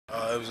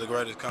It was a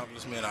great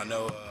accomplishment. I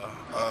know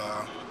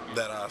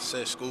that I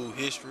set school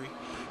history,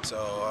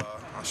 so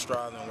I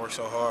strive and work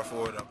so hard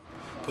for it. I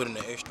put in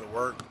the extra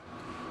work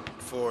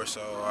for it,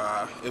 so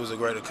it was a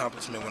great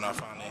accomplishment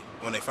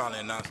when they finally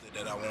announced it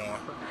that I won.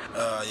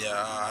 Yeah,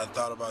 I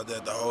thought about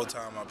that the whole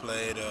time I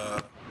played.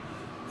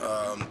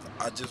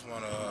 I just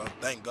want to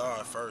thank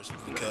God first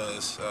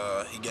because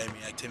He gave me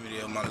activity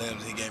of my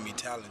limbs. He gave me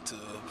talent to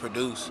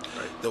produce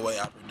the way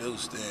I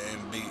produced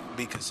and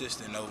be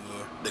consistent over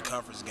the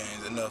conference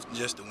games enough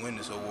just to win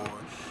this award.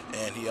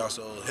 And He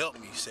also helped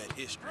me set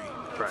history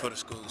for the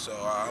school. So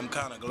I'm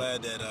kind of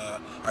glad that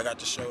I got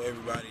to show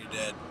everybody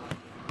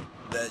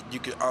that you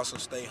could also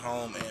stay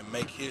home and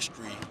make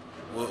history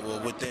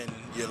within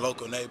your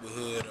local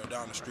neighborhood or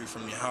down the street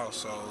from your house.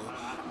 So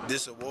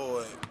this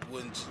award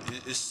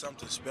it's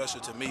something special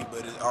to me,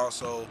 but it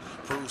also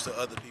proves to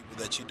other people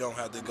that you don't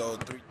have to go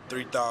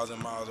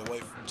 3,000 miles away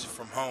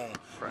from home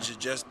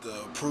just to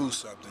prove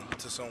something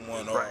to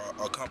someone or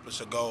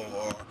accomplish a goal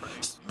or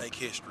make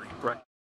history.